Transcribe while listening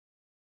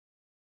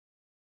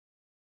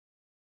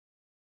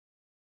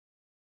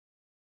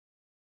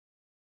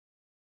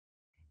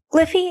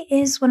Gliffy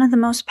is one of the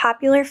most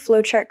popular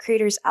flowchart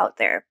creators out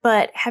there,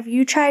 but have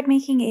you tried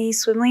making a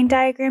Swimlane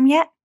diagram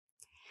yet?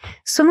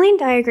 Swimlane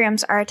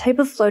diagrams are a type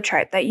of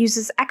flowchart that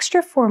uses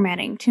extra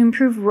formatting to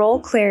improve role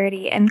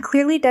clarity and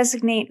clearly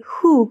designate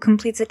who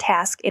completes a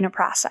task in a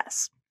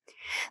process.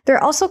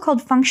 They're also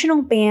called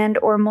functional band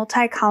or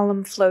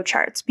multi-column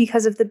flowcharts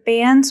because of the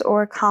bands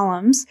or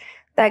columns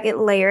that get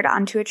layered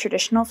onto a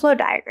traditional flow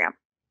diagram.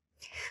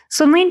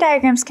 Swimlane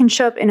diagrams can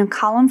show up in a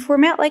column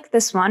format like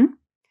this one,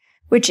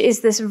 which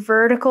is this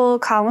vertical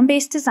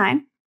column-based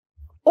design.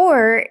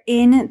 Or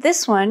in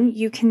this one,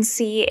 you can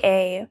see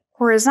a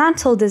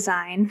horizontal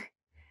design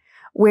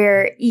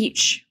where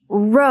each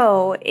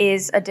row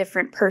is a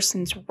different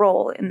person's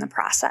role in the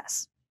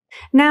process.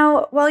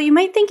 Now, while you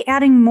might think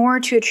adding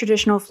more to a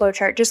traditional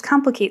flowchart just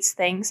complicates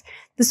things,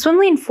 the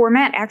Swimlane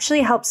format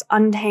actually helps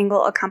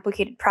untangle a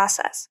complicated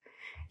process.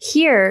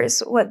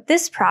 Here's what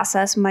this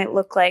process might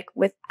look like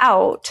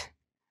without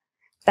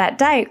that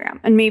diagram.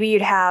 And maybe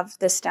you'd have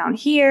this down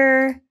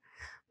here.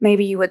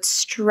 Maybe you would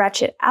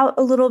stretch it out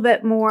a little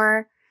bit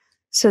more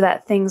so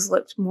that things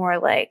looked more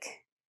like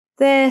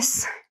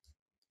this.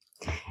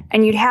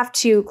 And you'd have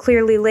to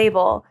clearly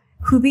label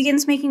who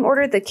begins making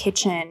order. The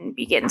kitchen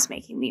begins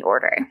making the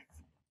order.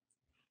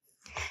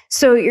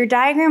 So your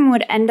diagram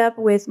would end up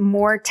with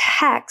more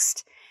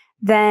text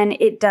than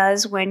it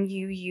does when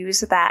you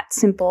use that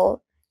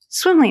simple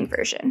Swimlane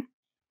version.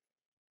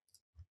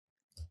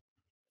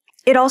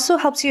 It also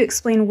helps you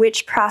explain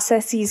which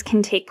processes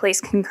can take place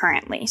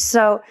concurrently.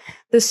 So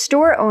the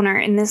store owner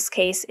in this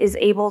case is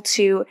able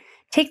to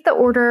take the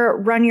order,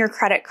 run your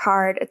credit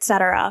card,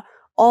 etc.,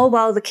 all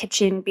while the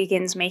kitchen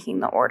begins making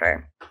the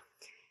order.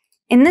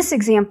 In this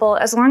example,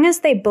 as long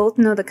as they both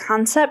know the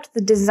concept,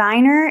 the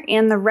designer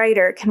and the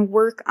writer can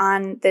work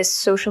on this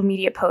social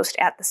media post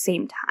at the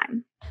same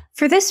time.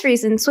 For this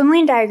reason,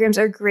 Swimlane diagrams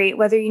are great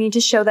whether you need to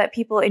show that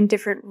people in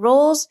different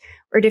roles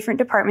or different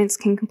departments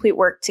can complete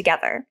work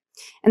together,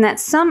 and that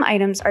some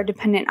items are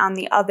dependent on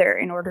the other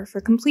in order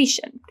for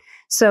completion.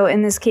 So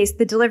in this case,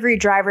 the delivery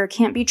driver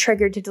can't be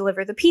triggered to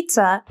deliver the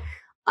pizza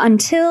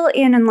until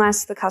and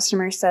unless the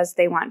customer says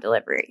they want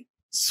delivery.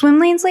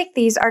 Swimlanes like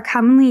these are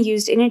commonly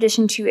used in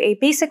addition to a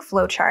basic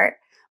flowchart,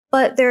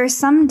 but there are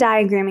some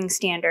diagramming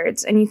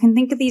standards, and you can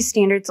think of these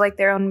standards like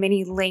their own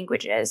mini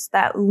languages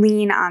that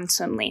lean on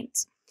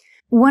Swimlanes.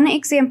 One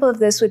example of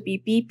this would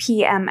be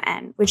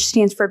BPMN, which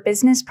stands for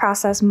Business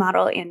Process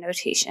Model and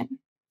Notation.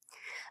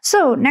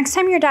 So next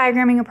time you're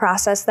diagramming a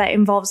process that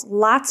involves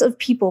lots of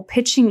people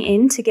pitching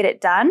in to get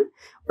it done,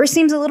 or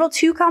seems a little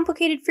too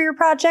complicated for your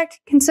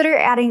project, consider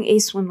adding a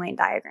Swimlane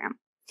diagram.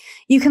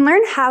 You can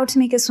learn how to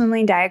make a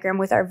Swimlane diagram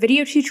with our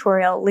video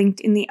tutorial linked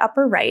in the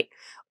upper right,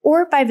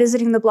 or by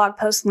visiting the blog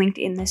post linked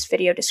in this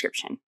video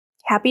description.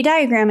 Happy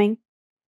diagramming!